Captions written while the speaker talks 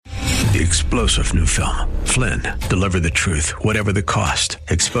the explosive new film, Flynn, Deliver the Truth, Whatever the Cost,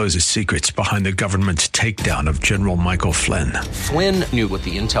 exposes secrets behind the government's takedown of General Michael Flynn. Flynn knew what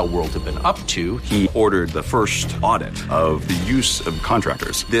the intel world had been up to. He ordered the first audit of the use of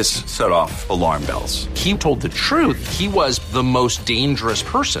contractors. This set off alarm bells. He told the truth. He was the most dangerous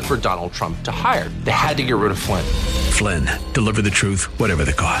person for Donald Trump to hire. They had to get rid of Flynn. Flynn, Deliver the Truth, Whatever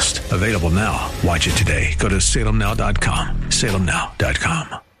the Cost. Available now. Watch it today. Go to salemnow.com.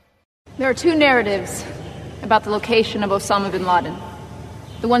 salemnow.com. There are two narratives about the location of Osama bin Laden.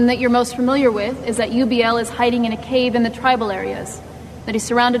 The one that you're most familiar with is that UBL is hiding in a cave in the tribal areas, that he's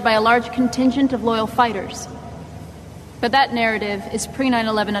surrounded by a large contingent of loyal fighters. But that narrative is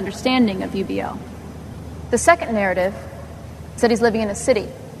pre-9/11 understanding of UBL. The second narrative is that he's living in a city.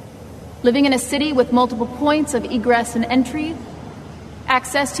 Living in a city with multiple points of egress and entry,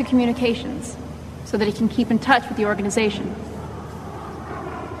 access to communications, so that he can keep in touch with the organization.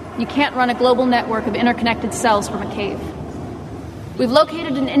 You can't run a global network of interconnected cells from a cave. We've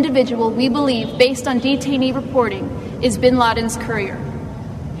located an individual we believe, based on detainee reporting, is bin Laden's courier.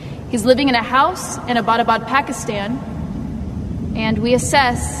 He's living in a house in Abbottabad, Pakistan, and we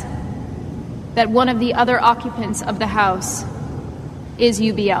assess that one of the other occupants of the house is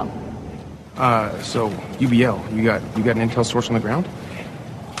UBL. So UBL, you got an intel source on the ground?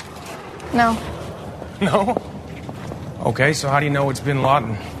 No. No? Okay, so how do you know it's bin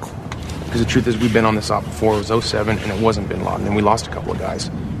Laden? Because the truth is, we've been on this op before. It was 2007, and it wasn't bin Laden, and we lost a couple of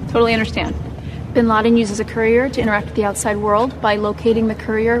guys. Totally understand. Bin Laden uses a courier to interact with the outside world. By locating the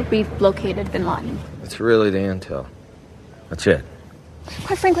courier, we've located bin Laden. It's really the intel. That's it.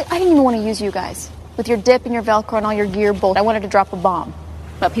 Quite frankly, I didn't even want to use you guys. With your dip and your Velcro and all your gear bolt, I wanted to drop a bomb.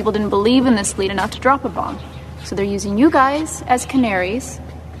 But people didn't believe in this fleet enough to drop a bomb. So they're using you guys as canaries,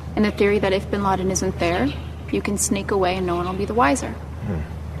 in the theory that if bin Laden isn't there, you can sneak away and no one will be the wiser.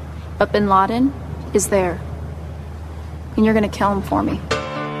 But bin Laden is there. And you're going to kill him for me.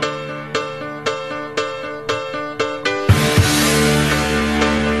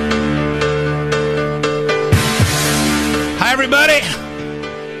 Hi, everybody.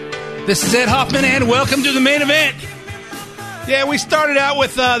 This is Ed Hoffman, and welcome to the main event. Yeah, we started out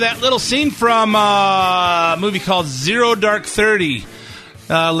with that little scene from a movie called Zero Dark 30.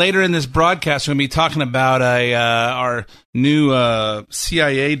 Later in this broadcast, we're going to be talking about our new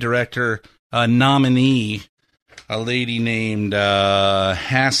CIA director nominee, a lady named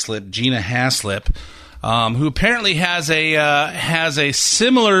Haslip, Gina Haslip, who apparently has a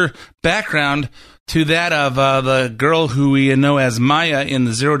similar background to that of the girl who we know as Maya in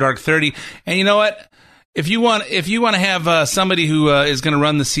the Zero Dark 30. And you know what? If you want to have somebody who is going to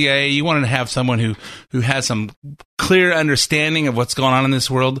run the CIA, you want to have someone who has some clear understanding of what's going on in this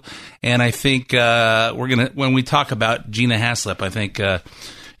world. And I think when we talk about Gina Haslip, I think you're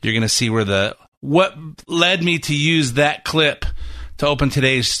going to see what led me to use that clip to open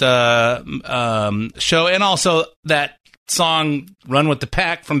today's show, and also that song "Run with the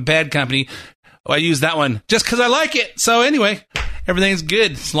Pack" from Bad Company. I use that one just because I like it. So anyway, everything's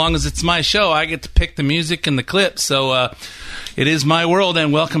good as long as it's my show. I get to pick the music and the clips. So it is my world,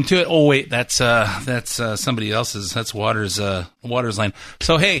 and welcome to it. Oh wait, that's somebody else's. That's Waters line.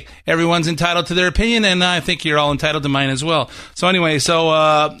 So hey, everyone's entitled to their opinion, and I think you're all entitled to mine as well. So anyway,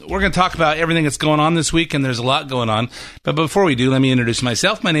 we're going to talk about everything that's going on this week, and there's a lot going on. But before we do, let me introduce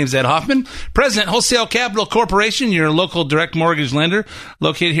myself. My name's Ed Hoffman, President, Wholesale Capital Corporation, your local direct mortgage lender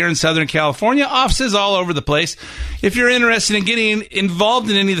located here in Southern California. Offices all over the place. If you're interested in getting involved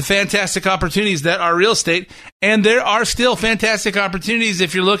in any of the fantastic opportunities that are real estate, and there are still fantastic opportunities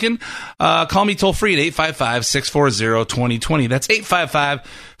if you're looking, call me toll free at 855-640-2020. That's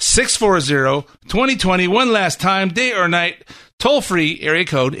 855-640-2020. One last time, day or night, toll free, area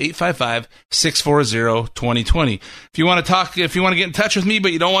code 855-640-2020. If you want to get in touch with me,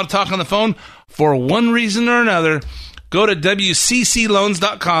 but you don't want to talk on the phone for one reason or another, go to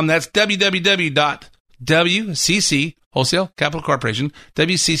WCCLoans.com. That's www.WCC, Wholesale Capital Corporation,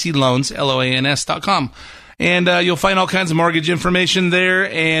 WCCLoans, LOANS.com. And you'll find all kinds of mortgage information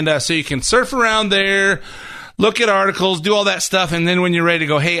there. And so you can surf around there, look at articles, do all that stuff. And then when you're ready to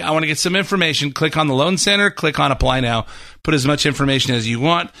go, hey, I want to get some information, click on the Loan Center, click on Apply Now. Put as much information as you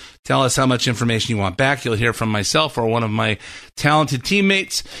want. Tell us how much information you want back. You'll hear from myself or one of my talented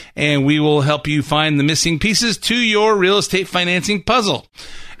teammates, and we will help you find the missing pieces to your real estate financing puzzle.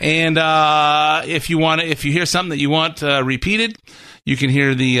 And if you hear something that you want repeated, you can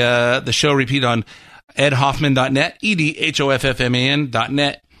hear the show repeat on edhoffman.net,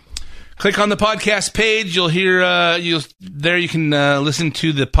 EDHOFFMAN.net. Click on the podcast page. You'll hear you can listen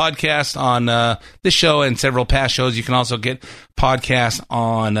to the podcast on this show and several past shows. You can also get podcasts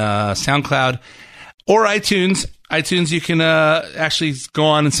on SoundCloud or iTunes. iTunes, you can actually go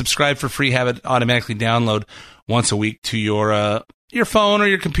on and subscribe for free. Have it automatically download once a week to your phone or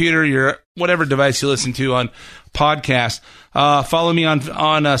your computer, your whatever device you listen to on podcast. Follow me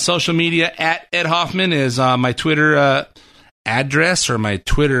on social media. At Ed Hoffman is my Twitter address, or my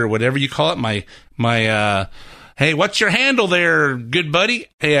Twitter, whatever you call it. My hey, what's your handle there, good buddy?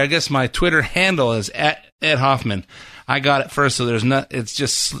 Hey, I guess my Twitter handle is at Ed Hoffman. I got it first, so it's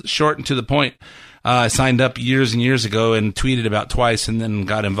just short and to the point. I signed up years and years ago and tweeted about twice, and then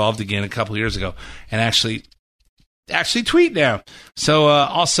got involved again a couple years ago, and actually tweet now. So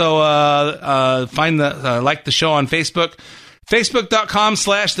also find like the show on Facebook,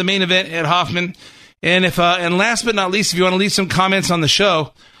 facebook.com/The Main Event Ed Hoffman. And and last but not least, if you want to leave some comments on the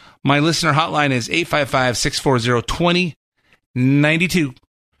show, my listener hotline is 855-640-2092.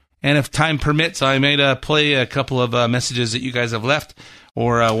 And if time permits, I may play a couple of messages that you guys have left,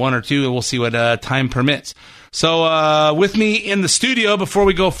 or one or two, and we'll see what time permits. So with me in the studio, before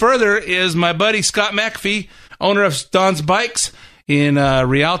we go further, is my buddy Scott McAfee, owner of Don's Bikes in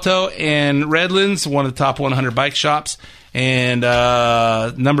Rialto and Redlands, one of the top 100 bike shops, and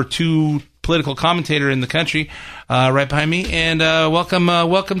number 2 political commentator in the country, right behind me. And welcome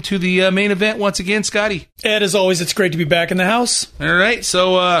to the main event once again, Scotty. Ed, as always, it's great to be back in the house. All right,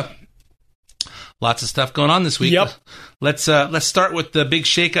 so lots of stuff going on this week. Yep. Let's start with the big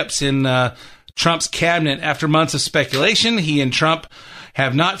shakeups in Trump's cabinet. After months of speculation, he and Trump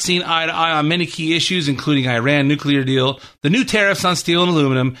have not seen eye to eye on many key issues, including Iran nuclear deal, the new tariffs on steel and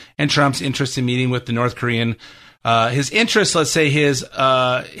aluminum, and Trump's interest in meeting with the North Korean. His interest, let's say his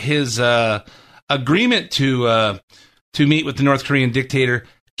agreement to meet with the North Korean dictator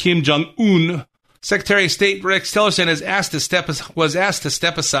Kim Jong-un. Secretary of State Rex Tillerson was asked to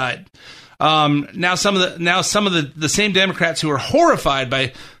step aside. Now some of the same Democrats who were horrified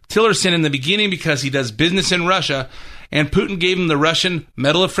by Tillerson in the beginning because he does business in Russia, and Putin gave him the Russian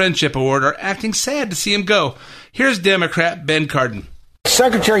Medal of Friendship Award, are acting sad to see him go. Here's Democrat Ben Cardin.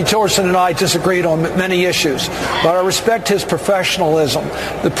 Secretary Tillerson and I disagreed on many issues, but I respect his professionalism.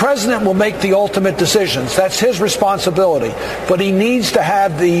 The president will make the ultimate decisions. That's his responsibility. But he needs to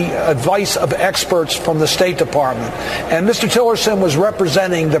have the advice of experts from the State Department. And Mr. Tillerson was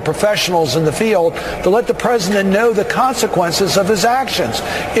representing the professionals in the field to let the president know the consequences of his actions.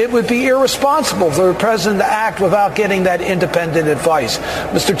 It would be irresponsible for the president to act without getting that independent advice.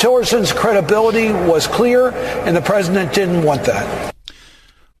 Mr. Tillerson's credibility was clear, and the president didn't want that.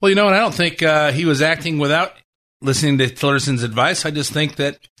 Well, you know what? I don't think he was acting without listening to Tillerson's advice. I just think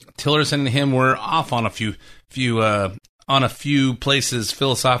that Tillerson and him were off on a few places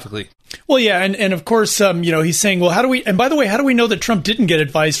philosophically. Well, yeah, and of course, he's saying, well, how do we know that Trump didn't get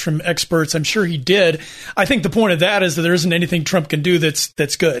advice from experts? I'm sure he did. I think the point of that is that there isn't anything Trump can do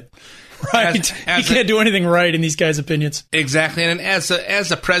that's good. Right. He can't do anything right in these guys' opinions. Exactly. And as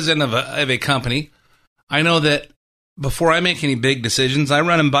a president of a company, I know that before I make any big decisions, I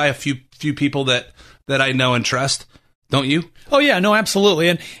run them by a few people that I know and trust. Don't you? Oh, yeah. No,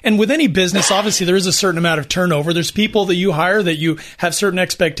 absolutely. And with any business, obviously, there is a certain amount of turnover. There's people that you hire that you have certain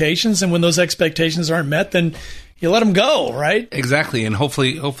expectations, and when those expectations aren't met, then you let them go, right? Exactly. And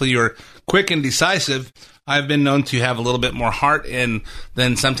hopefully you're quick and decisive. I've been known to have a little bit more heart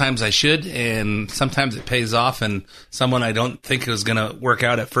than sometimes I should, and sometimes it pays off, and someone I don't think is going to work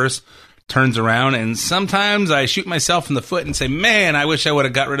out at first turns around, and sometimes I shoot myself in the foot and say, man, I wish I would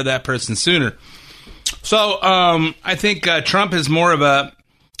have got rid of that person sooner. So I think Trump is more of a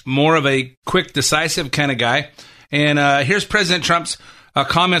quick, decisive kind of guy. And here's President Trump's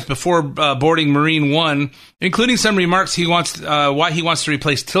comments before boarding Marine One, including some remarks why he wants to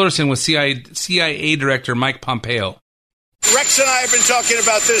replace Tillerson with CIA Director Mike Pompeo. Rex and I have been talking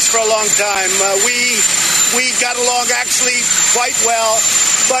about this for a long time. We got along actually quite well,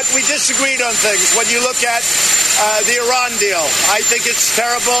 but we disagreed on things. When you look at the Iran deal, I think it's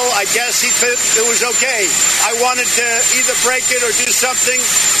terrible. I guess he thought it was okay. I wanted to either break it or do something,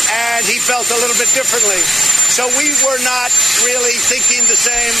 and he felt a little bit differently. So we were not really thinking the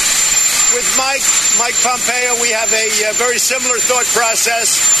same. With Mike Pompeo, we have a very similar thought process.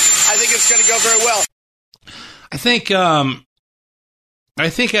 I think it's going to go very well. I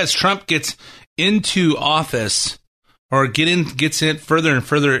think as Trump gets into office, gets in further and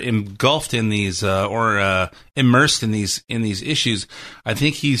further engulfed in these immersed in these issues, I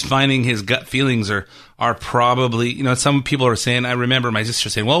think he's finding his gut feelings are probably, some people are saying, I remember my sister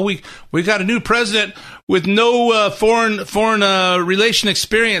saying, well, we got a new president with no foreign relation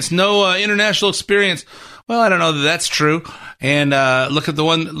experience, no international experience. Well, I don't know that that's true. And look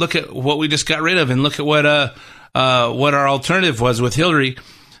at what we just got rid of, and look at what our alternative was with Hillary.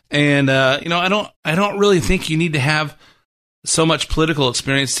 And I don't really think you need to have so much political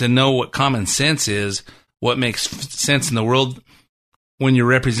experience to know what common sense is, what makes sense in the world. When you're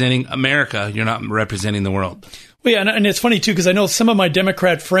representing America, you're not representing the world. Well, yeah, and it's funny, too, because I know some of my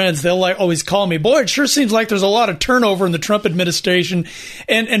Democrat friends, they'll always call me, boy, it sure seems like there's a lot of turnover in the Trump administration.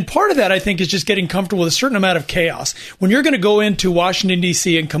 And part of that, I think, is just getting comfortable with a certain amount of chaos. When you're going to go into Washington,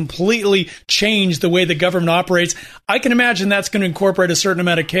 D.C. and completely change the way the government operates, I can imagine that's going to incorporate a certain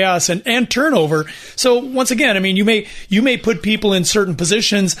amount of chaos and turnover. So once again, I mean, you may put people in certain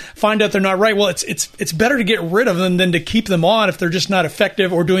positions, find out they're not right. Well, it's better to get rid of them than to keep them on if they're just not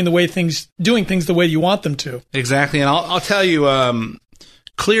effective or doing things the way you want them to. Exactly, and I'll tell you,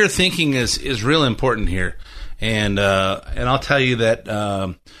 clear thinking is real important here, and I'll tell you that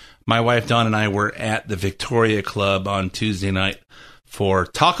my wife Dawn and I were at the Victoria Club on Tuesday night for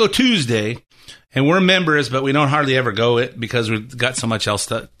Taco Tuesday, and we're members, but we don't hardly ever go it because we've got so much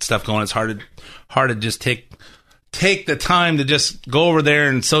else stuff going. It's hard to just take the time to just go over there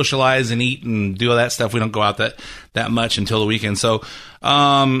and socialize and eat and do all that stuff. We don't go out that much until the weekend. So,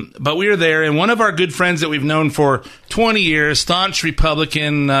 but we were there, and one of our good friends that we've known for 20 years, staunch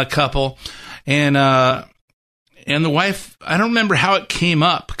Republican couple, and the wife, I don't remember how it came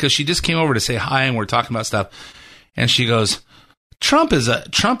up because she just came over to say hi and we're talking about stuff, and she goes, Trump is a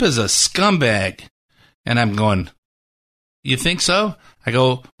scumbag. And I'm going, you think so? I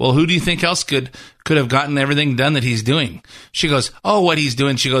go, well, who do you think else could have gotten everything done that he's doing? She goes, oh, what he's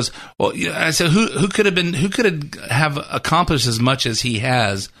doing. She goes, well, I said, who could have accomplished as much as he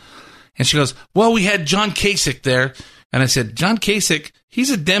has? And she goes, well, we had John Kasich there. And I said, John Kasich, he's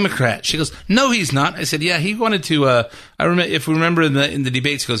a Democrat. She goes, no, he's not. I said, yeah, he wanted to, I remember, if we remember in the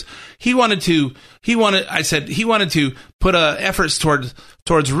debates, he goes, he wanted to put efforts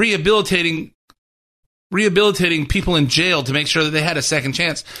towards rehabilitating people in jail to make sure that they had a second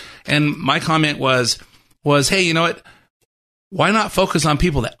chance. And my comment was, hey, you know what? Why not focus on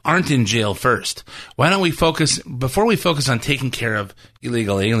people that aren't in jail first? Why don't we before we focus on taking care of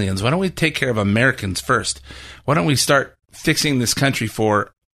illegal aliens, why don't we take care of Americans first? Why don't we start fixing this country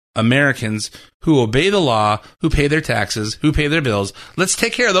for Americans who obey the law, who pay their taxes, who pay their bills? Let's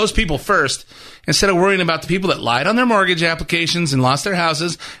take care of those people first instead of worrying about the people that lied on their mortgage applications and lost their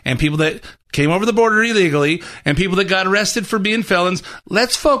houses, and people that came over the border illegally, and people that got arrested for being felons.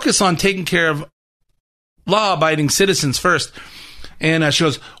 Let's focus on taking care of law-abiding citizens first. And she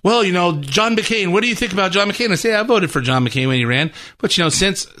goes, well, John McCain, what do you think about John McCain? I say, I voted for John McCain when he ran. But,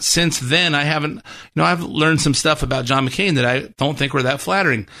 since then, I haven't, I've learned some stuff about John McCain that I don't think were that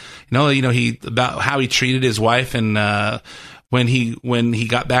flattering. About how he treated his wife, and when he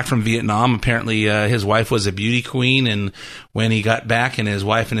got back from Vietnam, apparently his wife was a beauty queen, and when he got back and his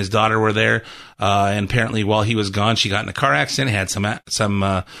wife and his daughter were there, and apparently while he was gone, she got in a car accident, had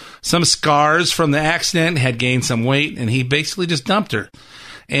some scars from the accident, had gained some weight, and he basically just dumped her.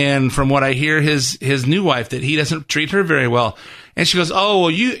 And from what I hear, his new wife, that he doesn't treat her very well. And she goes, oh,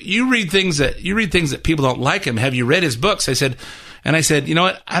 well, you read things that people don't like him. Have you read his books? I said, you know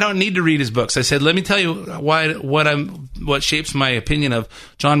what? I don't need to read his books. I said, let me tell you what shapes my opinion of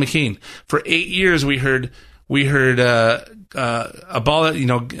John McCain. For 8 years, we heard get rid of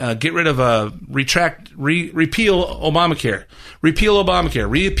repeal Obamacare. Repeal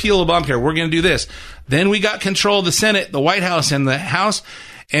Obamacare. We're going to do this. Then we got control of the Senate, the White House, and the House,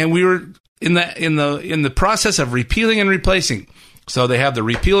 and we were in the process of repealing and replacing. So they have the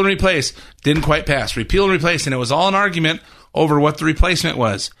repeal and replace, didn't quite pass. Repeal and replace, and it was all an argument over what the replacement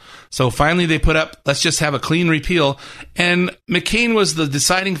was. So finally they put up, let's just have a clean repeal. And McCain was the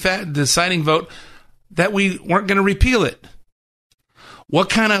deciding vote that we weren't going to repeal it. What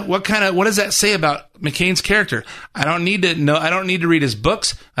does that say about McCain's character? I don't need to know. I don't need to read his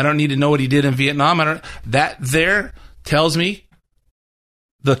books. I don't need to know what he did in Vietnam. That there tells me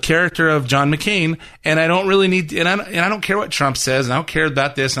the character of John McCain, and I don't really need, and I don't care what Trump says, and I don't care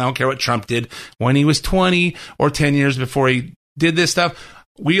about this, and I don't care what Trump did when he was 20 or 10 years before he did this stuff.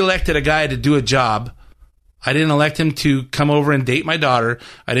 We elected a guy to do a job. I didn't elect him to come over and date my daughter.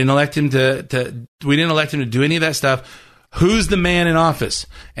 I didn't elect him we didn't elect him to do any of that stuff. Who's the man in office?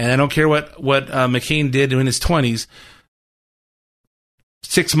 And I don't care what McCain did in his 20s.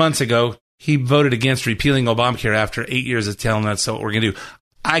 6 months ago, he voted against repealing Obamacare after 8 years of telling us what we're going to do.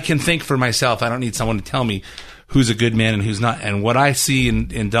 I can think for myself. I don't need someone to tell me who's a good man and who's not. And what I see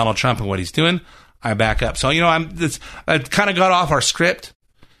in Donald Trump and what he's doing, I back up. So, I kind of got off our script,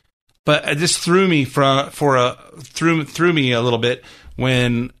 but it just threw me threw me a little bit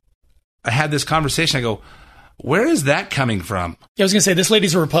when I had this conversation. I go, where is that coming from? I was going to say, this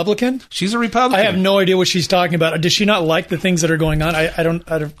lady's a Republican? She's a Republican. I have no idea what she's talking about. Does she not like the things that are going on? I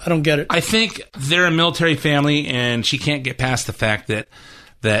don't get it. I think they're a military family, and she can't get past the fact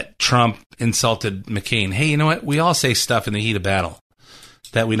that Trump insulted McCain. Hey, you know what? We all say stuff in the heat of battle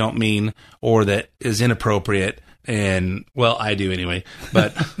that we don't mean or that is inappropriate. And, well, I do anyway.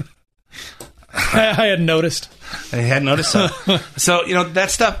 But I hadn't noticed. I hadn't noticed. So, that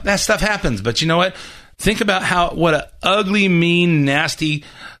stuff happens. But you know what? Think about what an ugly, mean, nasty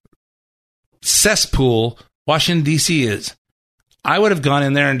cesspool Washington, D.C. is. I would have gone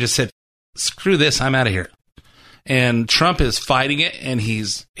in there and just said, screw this, I'm out of here. And Trump is fighting it, and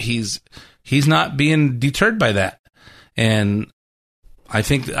he's not being deterred by that. And I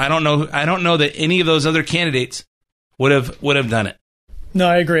don't know that any of those other candidates would have done it. No,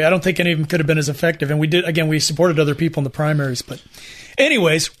 I agree. I don't think any of them could have been as effective. And we supported other people in the primaries, but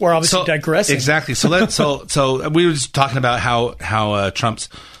anyways, we're obviously digressing. Exactly. So we were just talking about how Trump's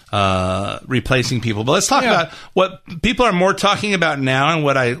replacing people, but let's talk about what people are more talking about now, and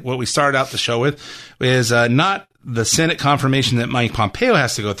what we started out the show with is not the Senate confirmation that Mike Pompeo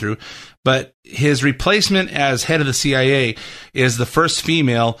has to go through, but his replacement as head of the CIA is the first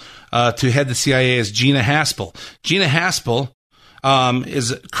female to head the CIA is Gina Haspel. Gina Haspel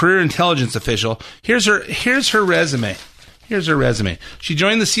is a career intelligence official. Here's her resume. She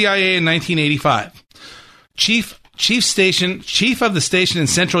joined the CIA in 1985. Chief of the station in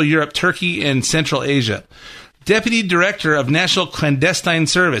Central Europe, Turkey, and Central Asia. Deputy Director of National Clandestine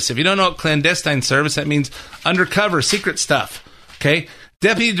Service. If you don't know what clandestine service, that means undercover, secret stuff. Okay?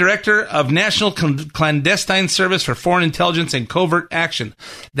 Deputy Director of National Clandestine Service for Foreign Intelligence and Covert Action.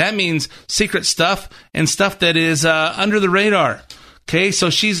 That means secret stuff and stuff that is under the radar. Okay? So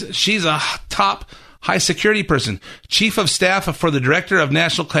she's a top high security person. Chief of Staff for the Director of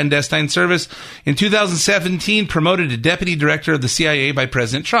National Clandestine Service. In 2017, promoted to Deputy Director of the CIA by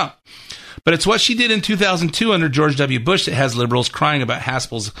President Trump. But it's what she did in 2002 under George W. Bush that has liberals crying about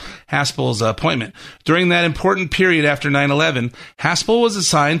Haspel's appointment. During that important period after 9/11, Haspel was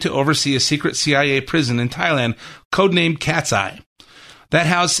assigned to oversee a secret CIA prison in Thailand, codenamed Cat's Eye. That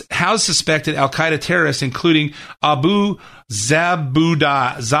housed suspected al-Qaeda terrorists, including Abu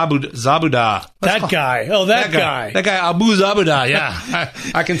Zabuda. That guy. Oh, that guy. That guy, Abu Zabuda, yeah.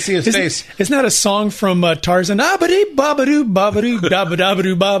 I can see his face. Isn't that a song from Tarzan?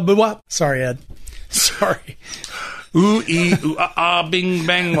 Sorry, Ed. Sorry. Ooh, ee, ooh, ah, bing,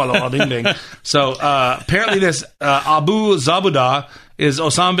 bang, walla, bing, bang. So, apparently this Abu Zabuda is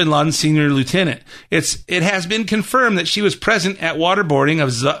Osama bin Laden's senior lieutenant. It has been confirmed that she was present at waterboarding of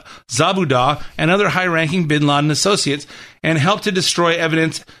Zabuda and other high-ranking bin Laden associates and helped to destroy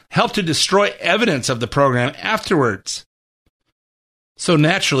evidence of the program afterwards. So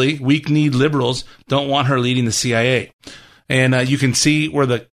naturally, weak-kneed liberals don't want her leading the CIA. And you can see where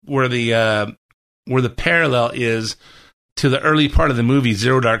the parallel is to the early part of the movie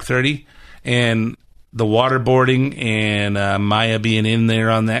Zero Dark 30 and the waterboarding and Maya being in there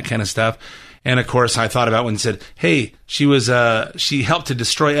on that kind of stuff. And of course, I thought about when he said, "Hey, she helped to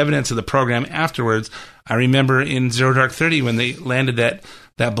destroy evidence of the program afterwards." I remember in Zero Dark 30 when they landed that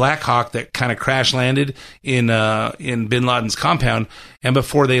Black Hawk that kind of crash landed in Bin Laden's compound, and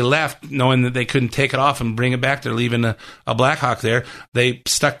before they left, knowing that they couldn't take it off and bring it back, they're leaving a Black Hawk there. They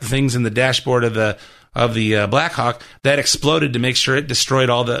stuck the things in the dashboard of the Black Hawk that exploded to make sure it destroyed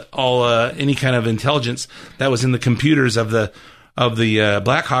any kind of intelligence that was in the computers of the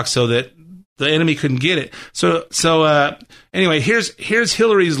Black Hawk, so that the enemy couldn't get it. So anyway, here's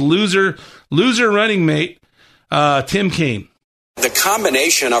Hillary's loser running mate, Tim Kaine. The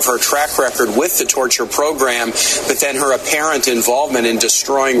combination of her track record with the torture program, but then her apparent involvement in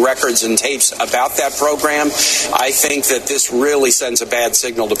destroying records and tapes about that program, I think that this really sends a bad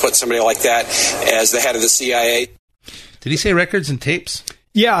signal to put somebody like that as the head of the CIA. Did he say records and tapes?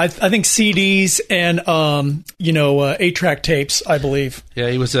 Yeah, I think CDs and 8-track tapes, I believe. Yeah,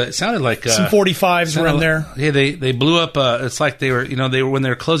 he was. It sounded like some 45s were in there. Yeah, they blew up. It's like they were when they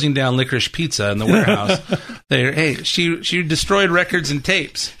were closing down Licorice Pizza in the warehouse. She destroyed records and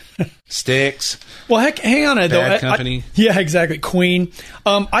tapes. Styx. Well, heck, hang on, though. Bad Company. Yeah, exactly. Queen.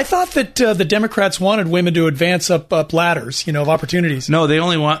 I thought that the Democrats wanted women to advance up ladders, of opportunities. No, they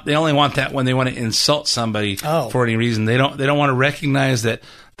only want that when they want to insult somebody for any reason. They don't want to recognize that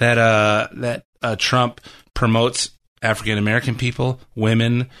Trump promotes African American people,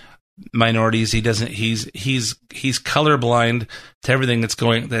 women, minorities. He doesn't. He's colorblind to everything that's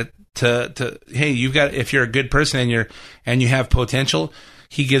going hey, you've got, if you're a good person and you have potential,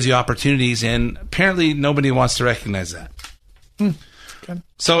 he gives you opportunities, and apparently nobody wants to recognize that. Okay.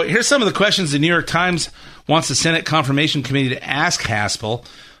 So here's some of the questions the New York Times wants the Senate Confirmation Committee to ask Haspel.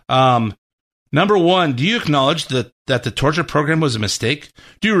 Number one, do you acknowledge that the torture program was a mistake?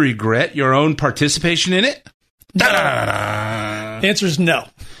 Do you regret your own participation in it? No. The answer is no.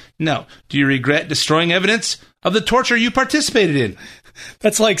 No. Do you regret destroying evidence of the torture you participated in?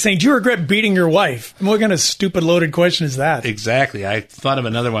 That's like saying, do you regret beating your wife? What kind of stupid loaded question is that? Exactly. I thought of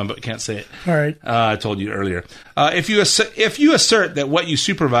another one, but can't say it. All right. I told you earlier. If you assert that what you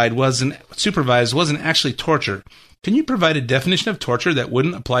supervised wasn't actually torture, can you provide a definition of torture that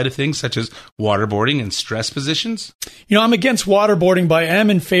wouldn't apply to things such as waterboarding and stress positions? I'm against waterboarding, but I am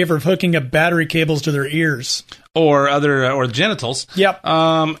in favor of hooking up battery cables to their ears. Or genitals. Yep.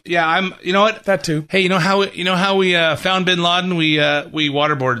 Yeah, you know what? That too. Hey, you know how we found bin Laden? We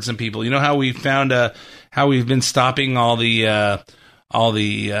waterboarded some people. You know how we found how we've been stopping all the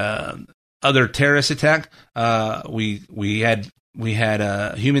other terrorist attack? We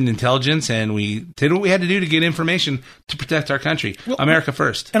had human intelligence, and we did what we had to do to get information to protect our country. Well, America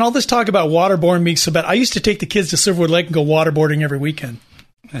first. And all this talk about waterboarding being so bad. I used to take the kids to Silverwood Lake and go waterboarding every weekend.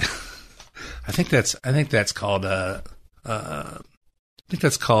 I think that's called what's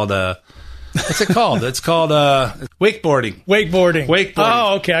it called? It's called wakeboarding. Wakeboarding.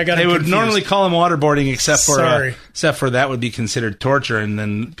 Oh, okay. I got it. They would normally call them waterboarding, except for that would be considered torture, and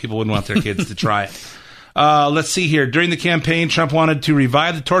then people wouldn't want their kids to try it. Let's see here. During the campaign, Trump wanted to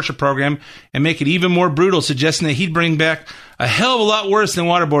revive the torture program and make it even more brutal, suggesting that he'd bring back a hell of a lot worse than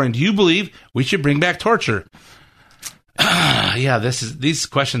waterboarding. Do you believe we should bring back torture? Yeah, these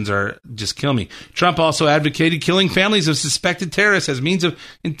questions are just kill me. Trump also advocated killing families of suspected terrorists as means of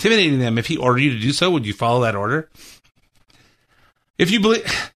intimidating them. If he ordered you to do so, would you follow that order? If you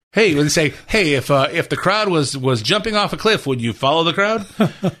believe, hey, when they say, hey, if the crowd was jumping off a cliff, would you follow the crowd?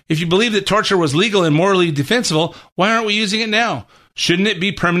 If you believe that torture was legal and morally defensible, why aren't we using it now? Shouldn't it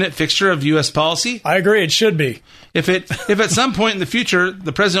be permanent fixture of U.S. policy? I agree. It should be. If at some point in the future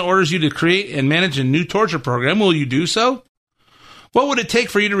the president orders you to create and manage a new torture program, will you do so? What would it take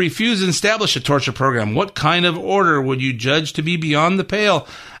for you to refuse and establish a torture program? What kind of order would you judge to be beyond the pale?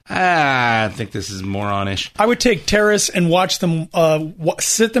 I think this is moronish. I would take terrorists and watch them,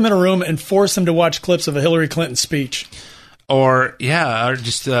 sit them in a room and force them to watch clips of a Hillary Clinton speech. Or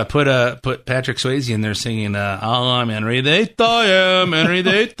just put Patrick Swayze in there singing, I'm Henry VIII, I am, Henry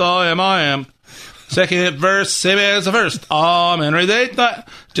VIII, I am. Second verse, same as the first. I'm Henry VIII,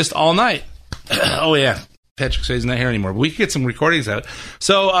 just all night. Oh, yeah. Patrick Swayze's not here anymore, but we could get some recordings out.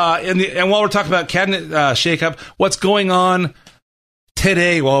 So, and while we're talking about cabinet shakeup, what's going on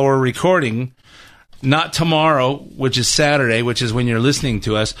today while we're recording, not tomorrow, which is Saturday, which is when you're listening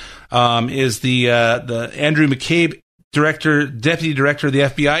to us, is the Andrew McCabe deputy director of the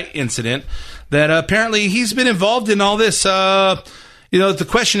FBI incident that apparently he's been involved in all this. The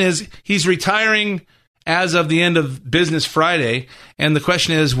question is, he's retiring as of the end of business Friday, and the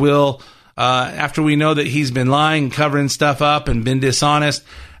question is, after we know that he's been lying, covering stuff up, and been dishonest,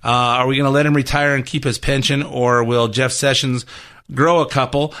 are we going to let him retire and keep his pension, or will Jeff Sessions grow a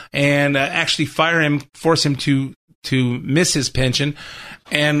couple and actually fire him, force him to miss his pension?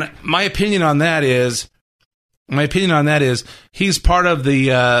 And my opinion on that is he's part of the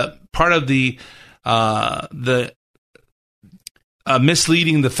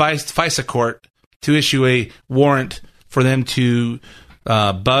misleading the FISA court to issue a warrant for them to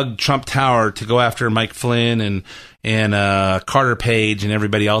bug Trump Tower to go after Mike Flynn and Carter Page and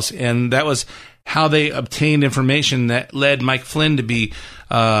everybody else, and that was how they obtained information that led Mike Flynn to be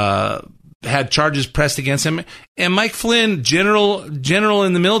had charges pressed against him. And Mike Flynn, general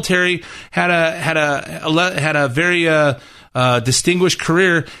in the military, had a very distinguished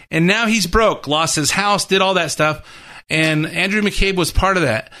career, and now he's broke, lost his house, did all that stuff, and Andrew McCabe was part of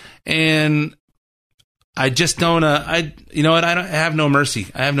that. And I just don't. I have no mercy.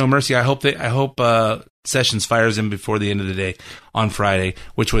 I have no mercy. I hope Sessions fires him before the end of the day on Friday,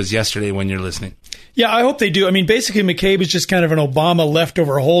 which was yesterday when you're listening. Yeah, I hope they do. I mean, basically, McCabe is just kind of an Obama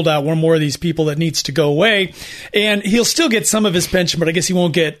leftover holdout, one more of these people that needs to go away. And he'll still get some of his pension, but I guess he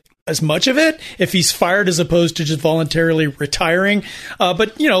won't get as much of it if he's fired as opposed to just voluntarily retiring.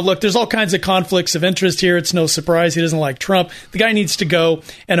 But, look, there's all kinds of conflicts of interest here. It's no surprise he doesn't like Trump. The guy needs to go,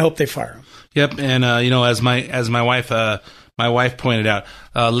 and I hope they fire him. Yep, and as my wife pointed out,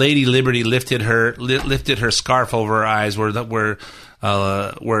 Lady Liberty lifted her scarf over her eyes where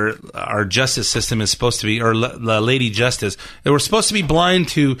our justice system is supposed to be, or Lady Justice. They were supposed to be blind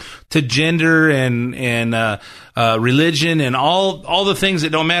to gender and religion and all the things that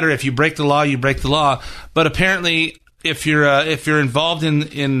don't matter. If you break the law, you break the law. But apparently, if you're involved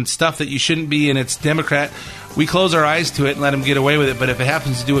in stuff that you shouldn't be, and it's Democrat, we close our eyes to it and let them get away with it. But if it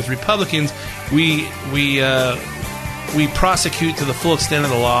happens to do with Republicans, we prosecute to the full extent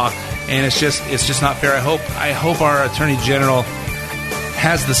of the law, and it's just not fair. I hope our Attorney General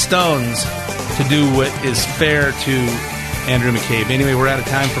has the stones to do what is fair to Andrew McCabe. Anyway, we're out of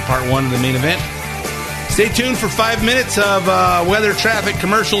time for part one of the main event. Stay tuned for 5 minutes of weather, traffic,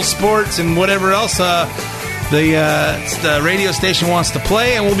 commercials, sports, and whatever else the radio station wants to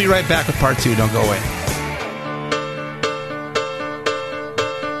play, and we'll be right back with part two. Don't go away.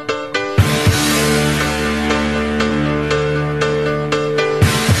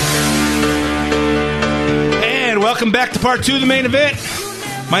 Welcome back to part two of the main event.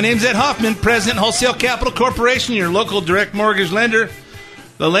 My name's Ed Hoffman, President, Wholesale Capital Corporation, your local direct mortgage lender.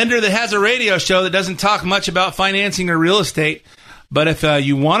 The lender that has a radio show that doesn't talk much about financing or real estate. But if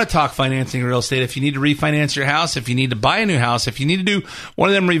you want to talk financing or real estate, if you need to refinance your house, if you need to buy a new house, if you need to do one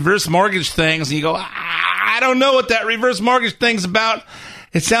of them reverse mortgage things, and you go, I don't know what that reverse mortgage thing's about.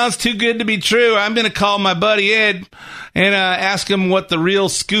 It sounds too good to be true. I'm going to call my buddy Ed and ask him what the real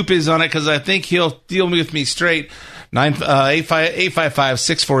scoop is on it, because I think he'll deal with me straight.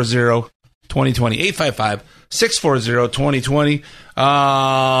 855-640-2020.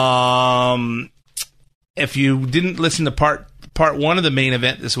 855-640-2020. If you didn't listen to part one of the main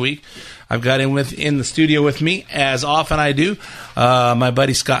event this week, I've got in the studio with me, as often I do, my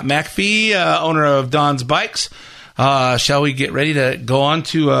buddy Scott McPhee, owner of Don's Bikes. Shall we get ready to go on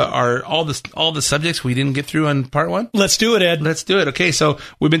to all the subjects we didn't get through on part one? Let's do it, Ed. Let's do it. Okay, so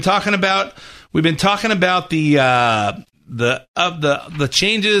we've been talking about the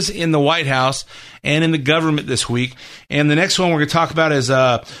changes in the White House and in the government this week, and the next one we're going to talk about is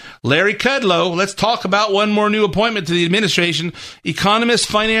Larry Kudlow. Let's talk about one more new appointment to the administration: economist,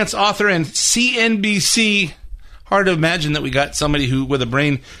 finance author, and CNBC. Hard to imagine that we got somebody with a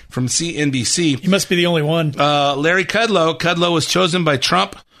brain from CNBC. He must be the only one. Larry Kudlow. Kudlow was chosen by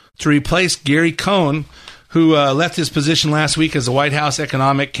Trump to replace Gary Cohn, who left his position last week as the White House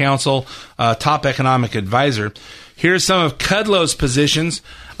Economic Council top economic advisor. Here's some of Kudlow's positions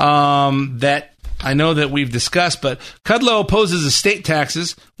that I know that we've discussed, but Kudlow opposes estate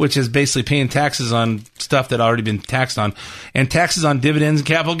taxes, which is basically paying taxes on stuff that already been taxed on, and taxes on dividends and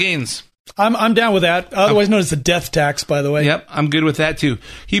capital gains. I'm down with that, otherwise known as the death tax, by the way. Yep, I'm good with that, too.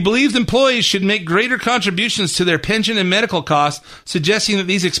 He believes employees should make greater contributions to their pension and medical costs, suggesting that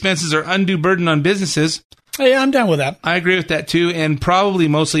these expenses are undue burden on businesses. Yeah, I'm down with that. I agree with that, too, and probably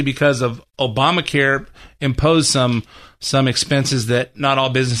mostly because of Obamacare imposed some expenses that not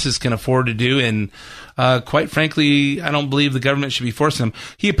all businesses can afford to do, and quite frankly, I don't believe the government should be forcing them.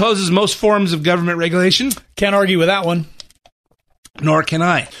 He opposes most forms of government regulation. Can't argue with that one. Nor can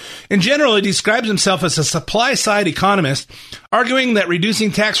I. In general, he describes himself as a supply-side economist, arguing that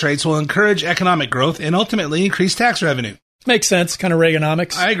reducing tax rates will encourage economic growth and ultimately increase tax revenue. Makes sense, kind of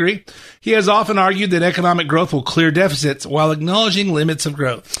Reaganomics. I agree. He has often argued that economic growth will clear deficits while acknowledging limits of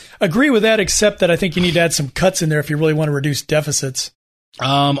growth. Agree with that, except that I think you need to add some cuts in there if you really want to reduce deficits.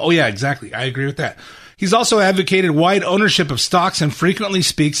 Yeah, exactly. I agree with that. He's also advocated wide ownership of stocks and frequently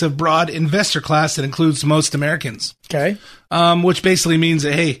speaks of broad investor class that includes most Americans. Okay. Which basically means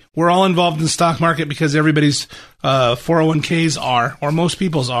that, hey, we're all involved in the stock market because everybody's 401ks are, or most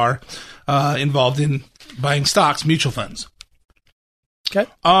people's are, involved in buying stocks, mutual funds. Okay.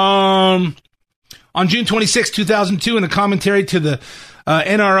 On June 26, 2002, in a commentary to the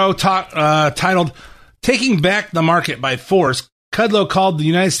NRO titled "Taking Back the Market by Force," Kudlow called for the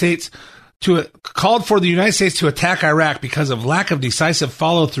United States to attack Iraq because of lack of decisive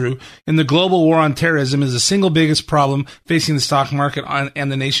follow-through in the global war on terrorism is the single biggest problem facing the stock market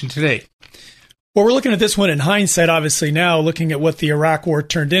and the nation today. Well, we're looking at this one in hindsight, obviously, now, looking at what the Iraq war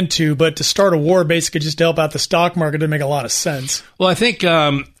turned into. But to start a war basically just to help out the stock market doesn't make a lot of sense. Well, I think,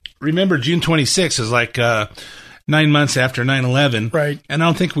 remember, June 26 is like 9 months after 9/11. Right. And I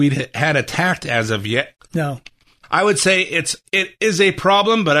don't think we'd had attacked as of yet. No. I would say it is a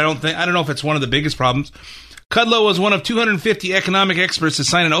problem, but I don't know if it's one of the biggest problems. Kudlow was one of 250 economic experts to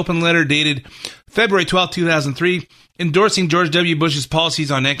sign an open letter dated February 12, 2003, endorsing George W. Bush's policies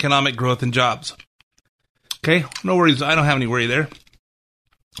on economic growth and jobs. Okay, no worries. I don't have any worry there.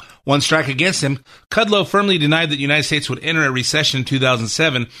 One strike against him, Kudlow firmly denied that the United States would enter a recession in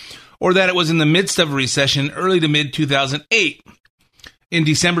 2007 or that it was in the midst of a recession early to mid-2008. In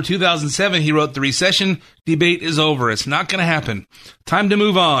December 2007, he wrote, "The recession debate is over. It's not going to happen. Time to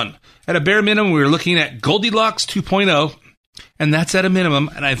move on. At a bare minimum, we were looking at Goldilocks 2.0, and that's at a minimum,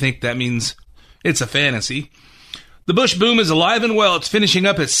 and I think that means it's a fantasy. The Bush boom is alive and well. It's finishing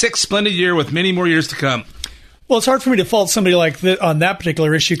up its 6th splendid year with many more years to come." Well, it's hard for me to fault somebody like that on that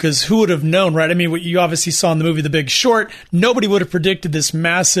particular issue because who would have known, right? I mean, what you obviously saw in the movie The Big Short, nobody would have predicted this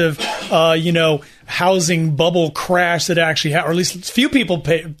massive, housing bubble crash that actually happened, or at least few people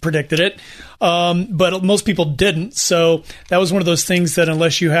predicted it, but most people didn't. So that was one of those things that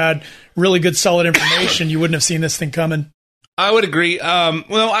unless you had really good, solid information, you wouldn't have seen this thing coming. I would agree.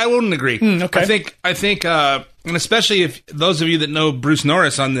 Well, I wouldn't agree. Okay. I think, and especially if those of you that know Bruce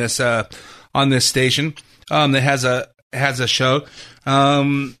Norris on this station, that has a show.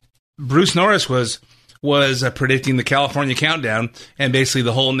 Bruce Norris was predicting the California countdown and basically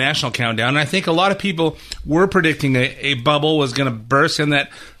the whole national countdown. And I think a lot of people were predicting a bubble was going to burst and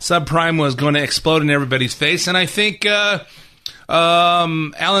that subprime was going to explode in everybody's face. And I think Alan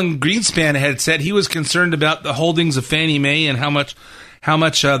Greenspan had said he was concerned about the holdings of Fannie Mae and how much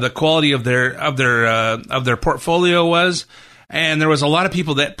the quality of their portfolio was. And there was a lot of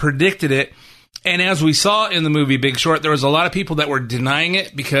people that predicted it. And as we saw in the movie Big Short, there was a lot of people that were denying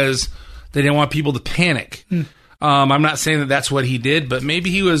it because they didn't want people to panic. I'm not saying that that's what he did, but maybe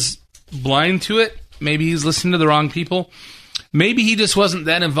he was blind to it. Maybe he's listening to the wrong people. Maybe he just wasn't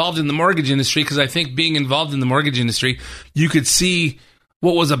that involved in the mortgage industry, because I think being involved in the mortgage industry, you could see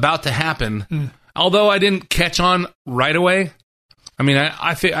what was about to happen. Although I didn't catch on right away. I mean,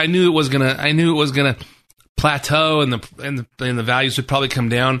 I knew it was gonna plateau and the values would probably come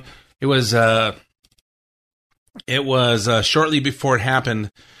down. It was shortly before it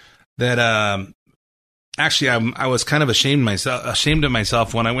happened that actually I was kind of ashamed of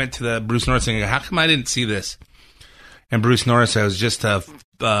myself when I went to the Bruce Norris thing. How come I didn't see this? And Bruce Norris, I was just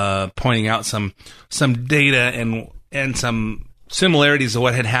pointing out some data and some similarities of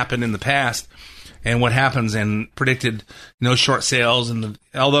what had happened in the past and what happens, and predicted short sales. And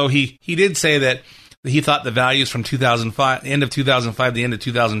although he did say that he thought the values from 2005, the end of 2005, the end of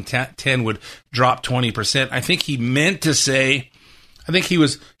 2010 would drop 20%. I think he meant to say, I think he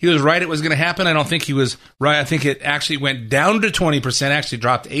was right. It was going to happen. I don't think he was right. I think it actually went down to 20%, actually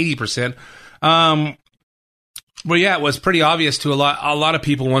dropped 80%. Well, yeah, it was pretty obvious to a lot of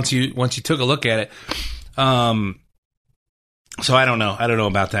people once you took a look at it. So I don't know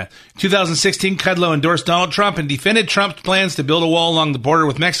about that. 2016, Kudlow endorsed Donald Trump and defended Trump's plans to build a wall along the border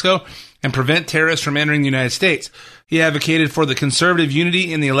with Mexico and prevent terrorists from entering the United States. He advocated for the conservative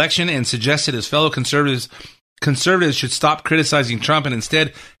unity in the election and suggested his fellow conservatives should stop criticizing Trump and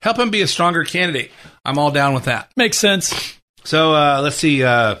instead help him be a stronger candidate. I'm all down with that. Makes sense. So let's see.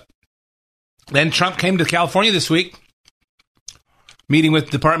 Then Trump came to California this week, meeting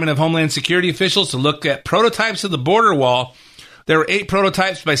with Department of Homeland Security officials to look at prototypes of the border wall. There were 8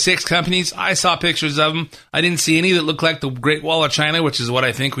 prototypes by 6 companies. I saw pictures of them. I didn't see any that looked like the Great Wall of China, which is what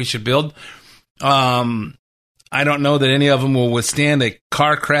I think we should build. I don't know that any of them will withstand a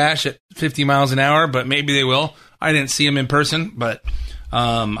car crash at 50 miles an hour, but maybe they will. I didn't see them in person, but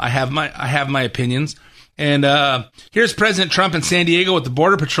I have my opinions. And here's President Trump in San Diego with the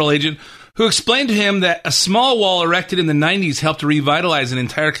Border Patrol agent who explained to him that a small wall erected in the 90s helped to revitalize an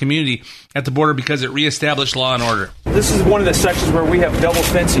entire community at the border because it reestablished law and order. This is one of the sections where we have double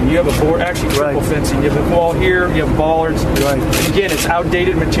fencing. You have a board, actually triple fencing. You have a wall here, you have bollards. Right. Again, it's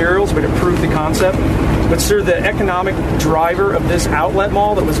outdated materials, but it proved the concept. But, sir, the economic driver of this outlet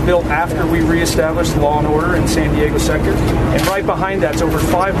mall that was built after we reestablished law and order in San Diego sector, and right behind that's over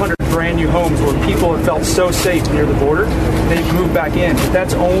 500 brand new homes where people have felt so safe near the border, they've moved back in. But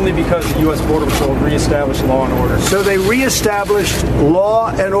that's only because the U.S. Border Patrol reestablished law and order. So they reestablished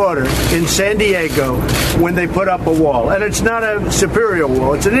law and order in San Diego when they put up a wall. And it's not a superior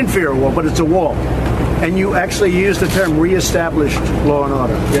wall, it's an inferior wall, but it's a wall. And you actually use the term reestablished law and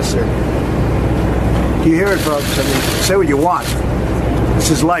order. Yes, sir. You hear it, folks. I mean, say what you want. This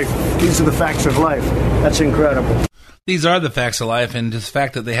is life. These are the facts of life. That's incredible. These are the facts of life, and just the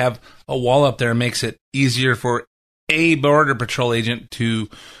fact that they have a wall up there makes it easier for a Border Patrol agent to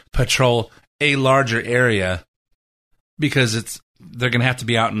patrol a larger area because it's they're going to have to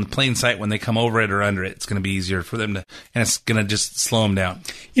be out in plain sight when they come over it or under it. It's going to be easier for them to, and it's going to just slow them down.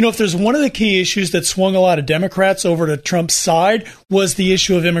 You know, if there's one of the key issues that swung a lot of Democrats over to Trump's side was the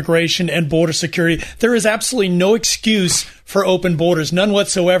issue of immigration and border security. There is absolutely no excuse for open borders, none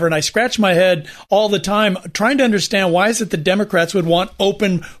whatsoever. And I scratch my head all the time trying to understand why is it the Democrats would want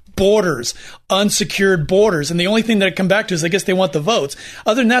open borders, unsecured borders. And the only thing that I come back to is I guess they want the votes.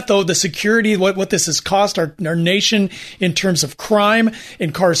 Other than that, though, the security, what this has cost our nation in terms of crime,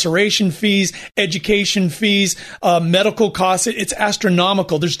 incarceration fees, education fees, medical costs, it's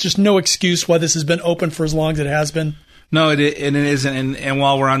astronomical. There's just no excuse why this has been open for as long as it has been. No, it isn't. And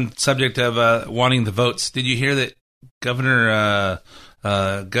while we're on subject of wanting the votes, did you hear that Governor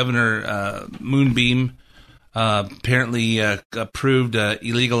Moonbeam apparently approved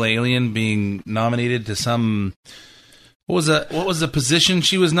illegal alien being nominated to some. What was the position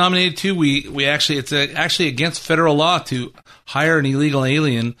she was nominated to? We actually it's actually against federal law to hire an illegal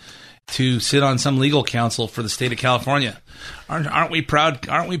alien to sit on some legal counsel for the state of California. Aren't we proud?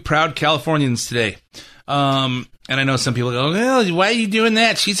 Aren't we proud Californians today? And I know some people go, well, why are you doing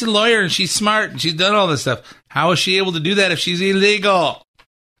that? She's a lawyer and she's smart and she's done all this stuff. How is she able to do that if she's illegal?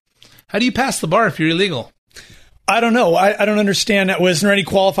 How do you pass the bar if you're illegal? I don't know. I don't understand. Was there any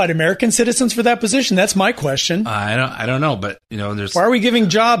qualified American citizens for that position? That's my question. I don't know, but you know, there's. Why are we giving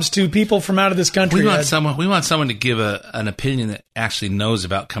jobs to people from out of this country? We want someone to give an opinion that actually knows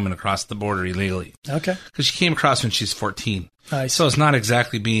about coming across the border illegally. Okay. Because she came across when she's 14. Nice. So it's not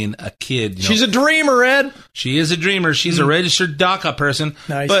exactly being a kid. You know. She's a dreamer, Ed. She is a dreamer. She's a registered DACA person.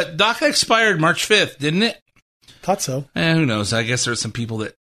 Nice. But DACA expired March 5th, didn't it? Thought so. Who knows? I guess there's some people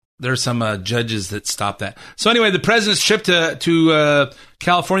that. There are some judges that stopped that. So anyway, the president's trip to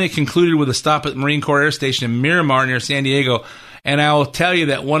California concluded with a stop at the Marine Corps Air Station in Miramar near San Diego. And I will tell you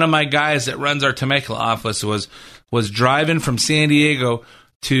that one of my guys that runs our Temecula office was driving from San Diego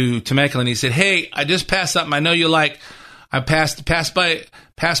to Temecula, and he said, "Hey, I just passed something I know you like. I passed by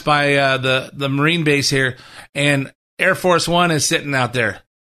the Marine base here, and Air Force One is sitting out there."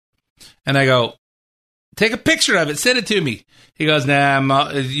 And I go, "Take a picture of it, send it to me." He goes,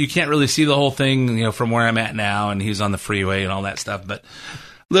 "Nah, you can't really see the whole thing, you know, from where I'm at now." And he was on the freeway and all that stuff. But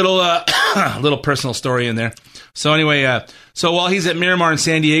little personal story in there. So anyway, so while he's at Miramar in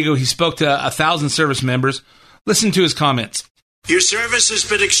San Diego, he spoke to 1,000 service members. Listen to his comments. Your service has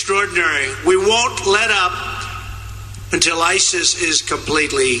been extraordinary. We won't let up until ISIS is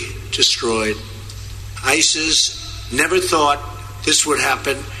completely destroyed. ISIS never thought this would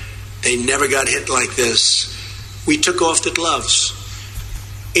happen. They never got hit like this. We took off the gloves.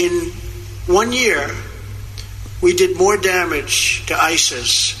 In 1 year, we did more damage to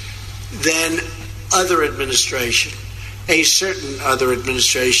ISIS than other administration, a certain other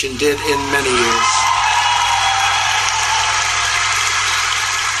administration did in many years.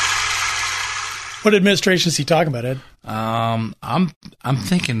 What administration is he talking about, Ed? I'm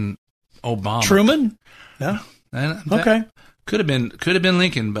thinking Obama. Truman? No. Okay. Could have been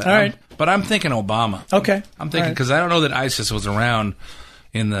Lincoln, but all right. But I'm thinking Obama. Okay. I'm thinking because I don't know that ISIS was around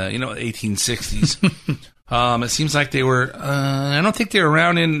in the 1860s. It seems like they were. I don't think they were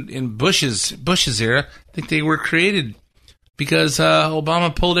around in Bush's era. I think they were created because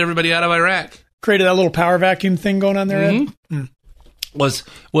Obama pulled everybody out of Iraq. Created that little power vacuum thing going on there. Mm-hmm. Ed? Was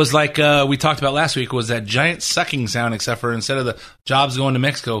like we talked about last week. Was that giant sucking sound? Except for instead of the jobs going to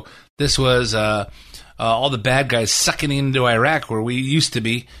Mexico, this was. All the bad guys sucking into Iraq where we used to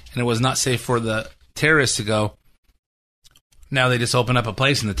be, and it was not safe for the terrorists to go. Now they just open up a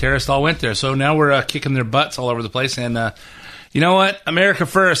place, and the terrorists all went there. So now we're kicking their butts all over the place. And you know what? America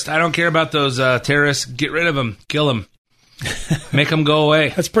first. I don't care about those terrorists. Get rid of them. Kill them. Make them go away.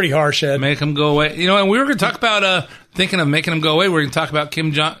 That's pretty harsh, Ed. Make them go away. You know, and we were going to talk about thinking of making them go away. We're going to talk about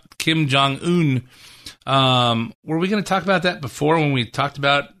Kim Jong-un. Were we going to talk about that before when we talked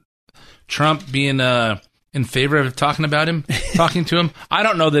about Trump being in favor of talking to him? I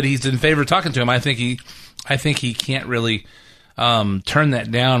don't know that he's in favor of talking to him. I think he can't really turn that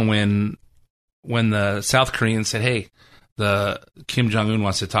down when the South Koreans said, "Hey, the Kim Jong-un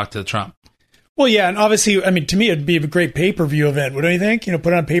wants to talk to Trump." Well, yeah, and obviously, I mean, to me, it'd be a great pay-per-view event. What do you think? You know,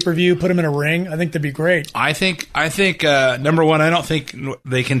 put it on pay-per-view, put him in a ring. I think that'd be great. I think number one, I don't think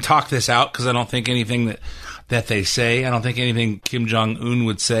they can talk this out because I don't think anything that they say. I don't think anything Kim Jong-un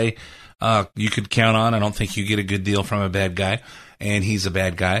would say. You could count on. I don't think you get a good deal from a bad guy, and he's a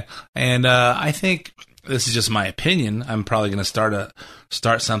bad guy. And I think this is just my opinion. I'm probably going to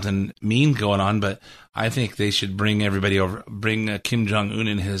start something mean going on, but I think they should bring everybody over, bring Kim Jong-un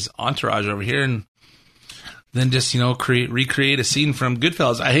and his entourage over here, and than just, recreate a scene from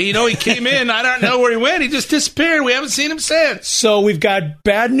Goodfellas. He came in. I don't know where he went. He just disappeared. We haven't seen him since. So we've got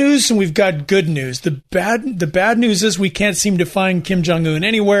bad news and we've got good news. The bad news is we can't seem to find Kim Jong-un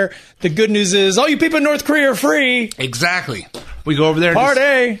anywhere. The good news is all you people in North Korea are free. Exactly. We go over there.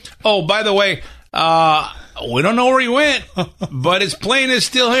 Party. Oh, by the way, we don't know where he went, but his plane is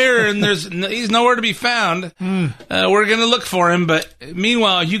still here, and he's nowhere to be found. We're going to look for him, but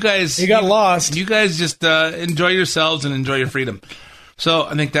meanwhile, you guys... He got lost. You guys just enjoy yourselves and enjoy your freedom. So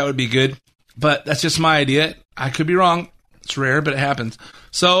I think that would be good, but that's just my idea. I could be wrong. It's rare, but it happens.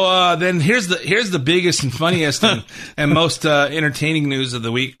 So then here's the biggest and funniest and most entertaining news of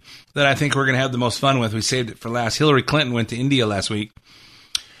the week that I think we're going to have the most fun with. We saved it for last. Hillary Clinton went to India last week.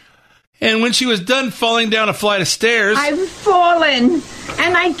 And when she was done falling down a flight of stairs... I've fallen,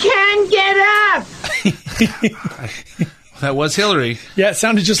 and I can't get up! That was Hillary. Yeah, it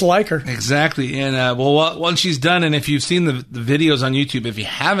sounded just like her. Exactly. And, once she's done, and if you've seen the videos on YouTube, if you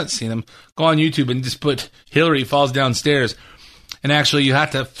haven't seen them, go on YouTube and just put Hillary falls downstairs. And actually, you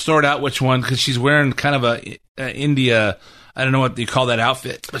have to sort out which one, because she's wearing kind of a India... I don't know what you call that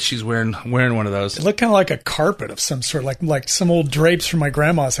outfit, but she's wearing one of those. It looked kind of like a carpet of some sort, like some old drapes from my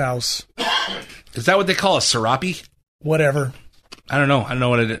grandma's house. Is that what they call a serape? Whatever. I don't know. I don't know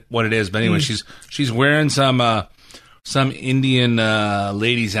what it is, but anyway, she's wearing some Indian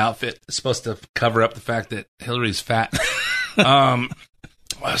lady's outfit. It's supposed to cover up the fact that Hillary's fat.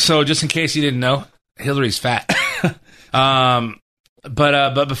 So just in case you didn't know, Hillary's fat. But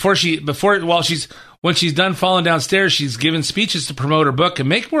when she's done falling downstairs, she's given speeches to promote her book and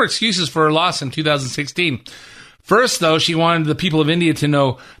make more excuses for her loss in 2016. First, though, she wanted the people of India to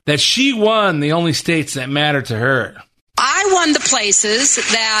know that she won the only states that matter to her. I won the places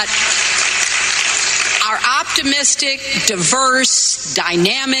that are optimistic, diverse,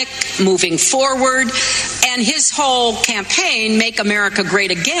 dynamic, moving forward, and his whole campaign, Make America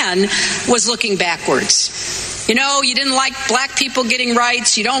Great Again, was looking backwards. You didn't like black people getting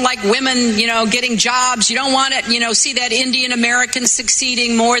rights. You don't like women, getting jobs. You don't want to, see that Indian American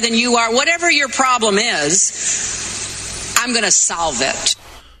succeeding more than you are. Whatever your problem is, I'm going to solve it.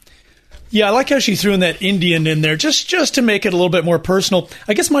 Yeah, I like how she threw in that Indian in there, just to make it a little bit more personal.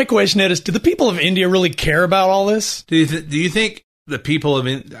 I guess my question is, do the people of India really care about all this? Do you think the people of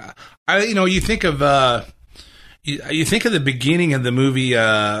India, you think of the beginning of the movie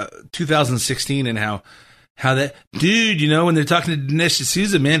 2016 and how that dude, when they're talking to Dinesh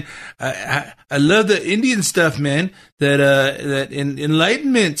D'Souza, man, I love the Indian stuff, man. That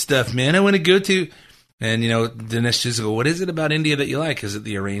enlightenment stuff, man. I want to go to, and Dinesh D'Souza go, what is it about India that you like? Is it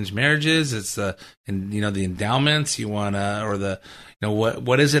the arranged marriages? It's the endowments you want, or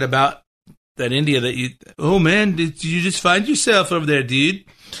what is it about that India that you? Oh man, did you just find yourself over there, dude?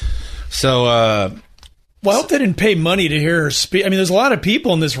 So, well, I hope they didn't pay money to hear her speak. I mean, there's a lot of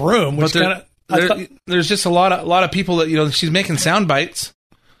people in this room, which kind of. There's just a lot of people that she's making sound bites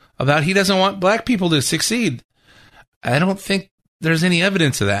about he doesn't want black people to succeed. I don't think there's any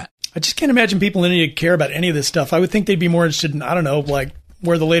evidence of that. I just can't imagine people in India care about any of this stuff. I would think they'd be more interested in, I don't know, like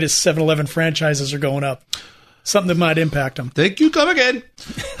where the latest 7-Eleven franchises are going up. Something that might impact them. Thank you. Come again.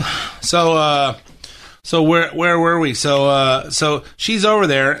 So where were we? So she's over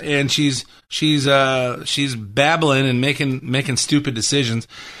there and she's babbling and making stupid decisions.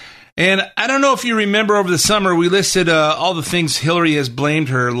 And I don't know if you remember over the summer, we listed all the things Hillary has blamed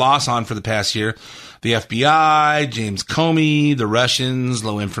her loss on for the past year. The FBI, James Comey, the Russians,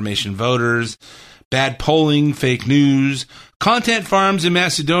 low information voters, bad polling, fake news, content farms in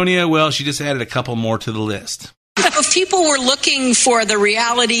Macedonia. Well, she just added a couple more to the list. If people were looking for the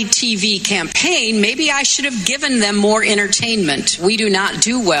reality TV campaign, maybe I should have given them more entertainment. We do not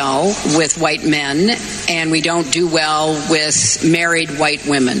do well with white men, and we don't do well with married white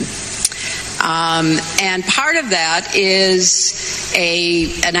women. And part of that is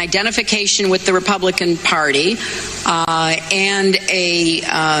an identification with the Republican Party and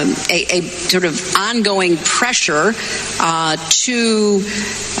a sort of ongoing pressure to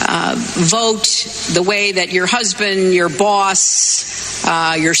vote the way that your husband, your boss,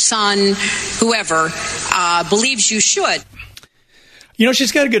 your son, whoever believes you should.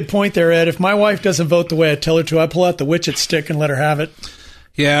 She's got a good point there, Ed. If my wife doesn't vote the way I tell her to, I pull out the Witchet stick and let her have it.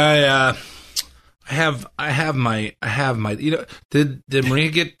 Yeah, I have my. Did Maria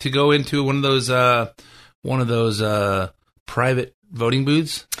get to go into one of those private voting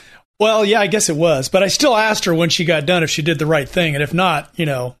booths? Well, yeah, I guess it was, but I still asked her when she got done if she did the right thing, and if not,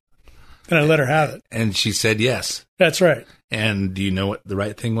 then I let her have it. And she said yes. That's right. And do you know what the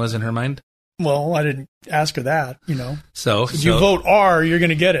right thing was in her mind? Well, I didn't ask her that. So if you vote R, you're going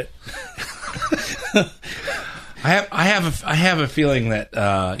to get it. I have a feeling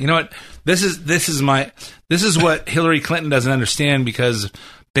that you know what, this is what Hillary Clinton doesn't understand, because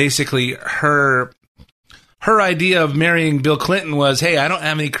basically her idea of marrying Bill Clinton was, hey, I don't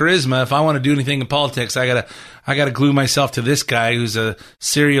have any charisma. If I want to do anything in politics, I gotta glue myself to this guy who's a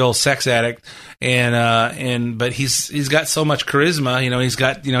serial sex addict, but he's got so much charisma.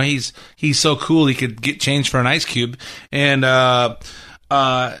 He's so cool he could get changed for an ice cube, and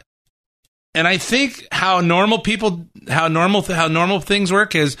I think how normal things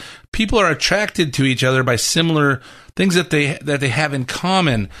work is people are attracted to each other by similar things that they have in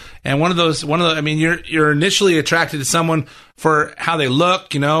common. And you're initially attracted to someone for how they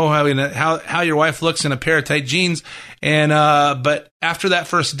look, how your wife looks in a pair of tight jeans. And, but after that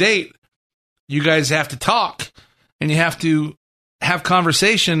first date, you guys have to talk and you have to have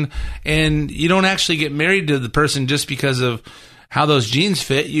conversation, and you don't actually get married to the person just because of how those jeans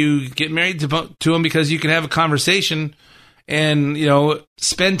fit. You get married to them because you can have a conversation and,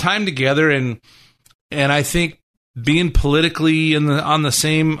 spend time together. And I think being politically on the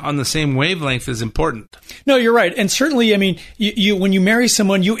same wavelength is important. No, you're right. And certainly, I mean, you when you marry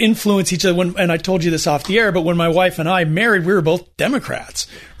someone, you influence each other. And I told you this off the air, but when my wife and I married, we were both Democrats,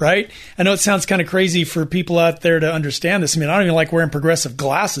 right? I know it sounds kind of crazy for people out there to understand this. I mean, I don't even like wearing progressive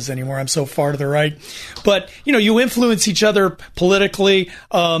glasses anymore. I'm so far to the right. But, you influence each other politically,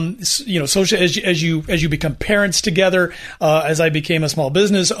 social, as you become parents together. As I became a small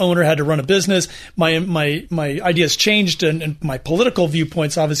business owner, had to run a business, my ideas changed, and my political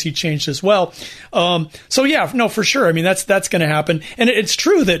viewpoints obviously changed as well. So yeah, no, for sure. I mean, that's going to happen. And it's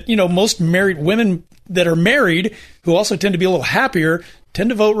true that, most married women that are married, who also tend to be a little happier, tend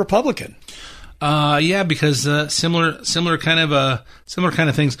to vote Republican. Yeah, because similar kind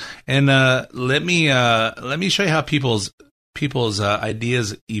of things. And let me show you how people's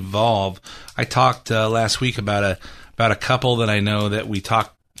ideas evolve. I talked last week about a couple that I know that we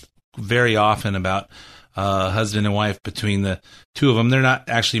talk very often about. Husband and wife, between the two of them. They're not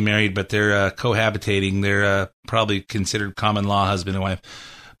actually married, but they're cohabitating. They're probably considered common law husband and wife.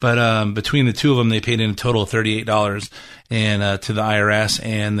 But between the two of them, they paid in a total of $38 and to the IRS,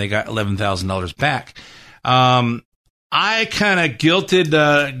 and they got $11,000 back. I kind of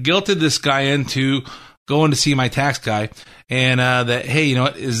guilted this guy into going to see my tax guy, and that, hey,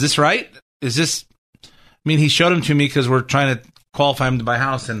 is this right? He showed him to me because we're trying to qualify him to buy a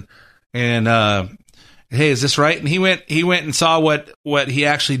house, and hey, is this right? And he went and saw what he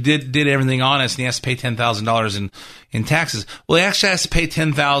actually did everything honest, and he has to pay $10,000 in taxes. Well, he actually has to pay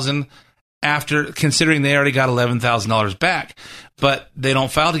 $10,000 after, considering they already got $11,000 back, but they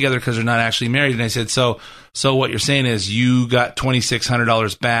don't file together because they're not actually married. And I said, so what you're saying is you got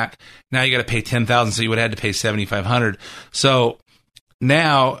 $2,600 back. Now you got to pay $10,000, so you would have had to pay $7,500. So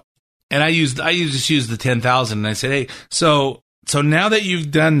now, and I just used the $10,000, and I said, hey, so now that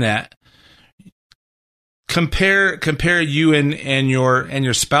you've done that, compare you and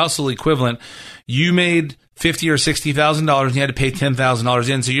your spousal equivalent. You made $50,000 or $60,000 and you had to pay $10,000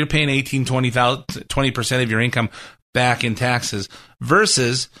 in, so you're paying 20% of your income back in taxes,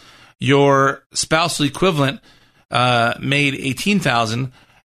 versus your spousal equivalent made $18,000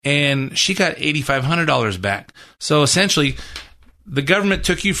 and she got $8,500 back. So essentially, the government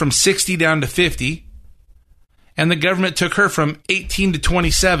took you from 60 down to 50, and the government took her from 18 to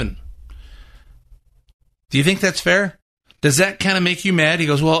 27. Do you think that's fair? Does that kind of make you mad? He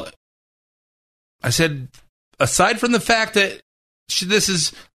goes, well, I said, aside from the fact that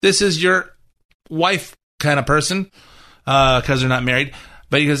this is your wife kind of person, because they're not married,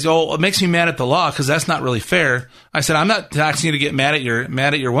 but he goes, oh, it makes me mad at the law because that's not really fair. I said, I'm not asking you to get mad at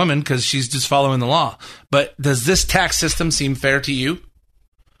your woman because she's just following the law. But does this tax system seem fair to you?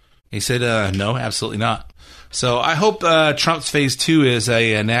 He said, no, absolutely not. So I hope Trump's phase 2 is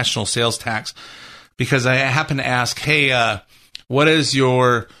a national sales tax. Because I happened to ask, hey, what is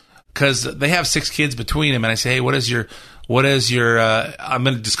your, because they have 6 kids between them, and I say, hey, what is your, I'm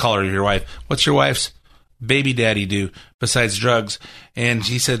going to just call her your wife. What's your wife's baby daddy do besides drugs? And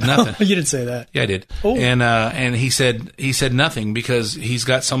she said nothing. You didn't say that. Yeah, I did. Oh. And he said nothing because he's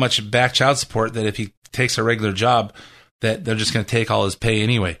got so much back child support that if he takes a regular job, that they're just going to take all his pay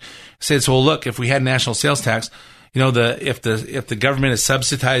anyway. I said, so well, look, if we had national sales tax, if the government is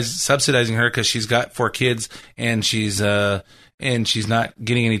subsidizing her because she's got 4 kids and she's not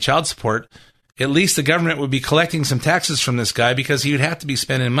getting any child support, at least the government would be collecting some taxes from this guy because he would have to be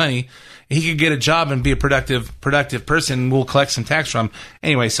spending money. He could get a job and be a productive person. We'll collect some tax from him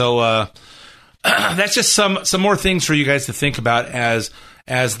anyway. So that's just some more things for you guys to think about as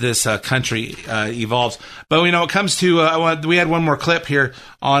as this country evolves. But when it comes to, we had one more clip here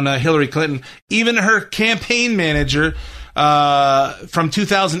on Hillary Clinton. Even her campaign manager from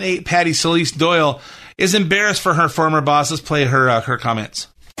 2008, Patty Solis Doyle, is embarrassed for her former bosses. Play her comments.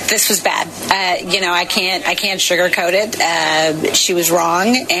 This was bad. I can't sugarcoat it. She was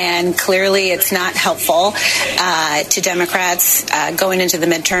wrong, and clearly it's not helpful to Democrats going into the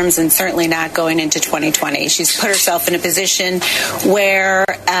midterms, and certainly not going into 2020. She's put herself in a position where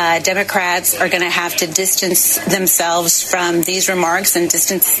Democrats are going to have to distance themselves from these remarks and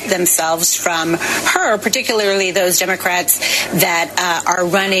distance themselves from her, particularly those Democrats that are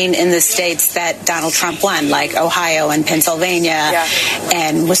running in the states that Donald Trump won, like Ohio and Pennsylvania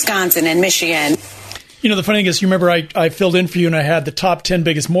and Wisconsin and Michigan. The funny thing is, you remember I filled in for you and I had the top 10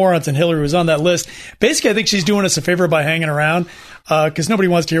 biggest morons, and Hillary was on that list. Basically, I think she's doing us a favor by hanging around because nobody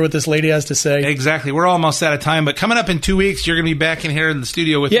wants to hear what this lady has to say. Exactly. We're almost out of time, but coming up in 2 weeks, you're going to be back in here in the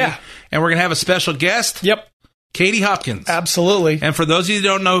studio with me, and we're going to have a special guest. Yep. Katie Hopkins. Absolutely. And for those of you who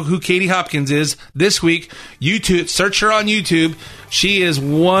don't know who Katie Hopkins is, this week, YouTube, search her on YouTube. She is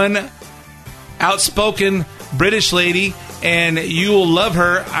one outspoken British lady, and you will love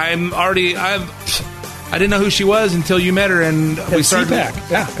her. I didn't know who she was until you met her, and we started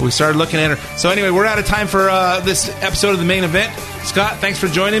looking at her. So anyway, we're out of time for this episode of The Main Event. Scott, thanks for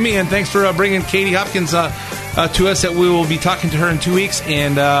joining me, and thanks for bringing Katie Hopkins to us. That we will be talking to her in 2 weeks.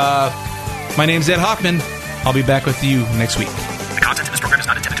 And my name's Ed Hoffman. I'll be back with you next week. The content of this program is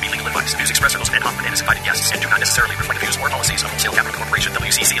not intended to be legal advice. The views expressed are those of Ed Hoffman and his invited guests and do not necessarily reflect the views or policies of Wholesale Capital Corporation.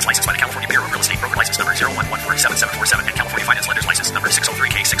 WCC is licensed by the California Bureau of Real Estate, broker license number 011477747, and California Finance Lenders license number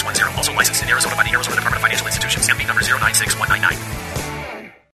 603K610. Also licensed in Arizona by the Arizona Department of Financial Institutions, MB number 096199.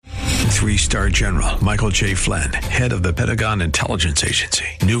 3-star General Michael J. Flynn, head of the Pentagon Intelligence Agency,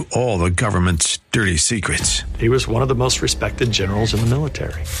 knew all the government's dirty secrets. He was one of the most respected generals in the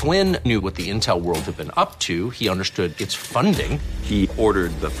military. Flynn knew what the intel world had been up to. He understood its funding. He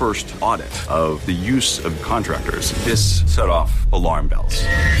ordered the first audit of the use of contractors. This set off alarm bells.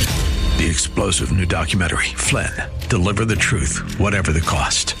 The explosive new documentary, Flynn, Deliver the Truth, Whatever the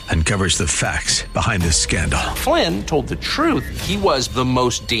Cost, uncovers the facts behind this scandal. Flynn told the truth. He was the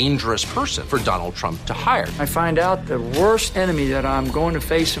most dangerous person for Donald Trump to hire. I find out the worst enemy that I'm going to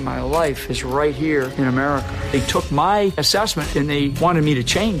face in my life is right here in America. They took my assessment and they wanted me to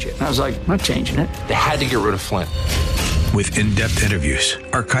change it. And I was like, I'm not changing it. They had to get rid of Flynn. With in-depth interviews,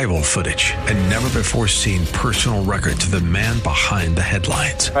 archival footage, and never-before-seen personal records of the man behind the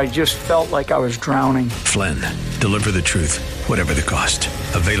headlines. I just felt like I was drowning. Flynn, Deliver the Truth, Whatever the Cost.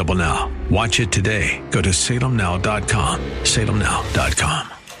 Available now. Watch it today. Go to salemnow.com.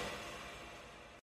 salemnow.com.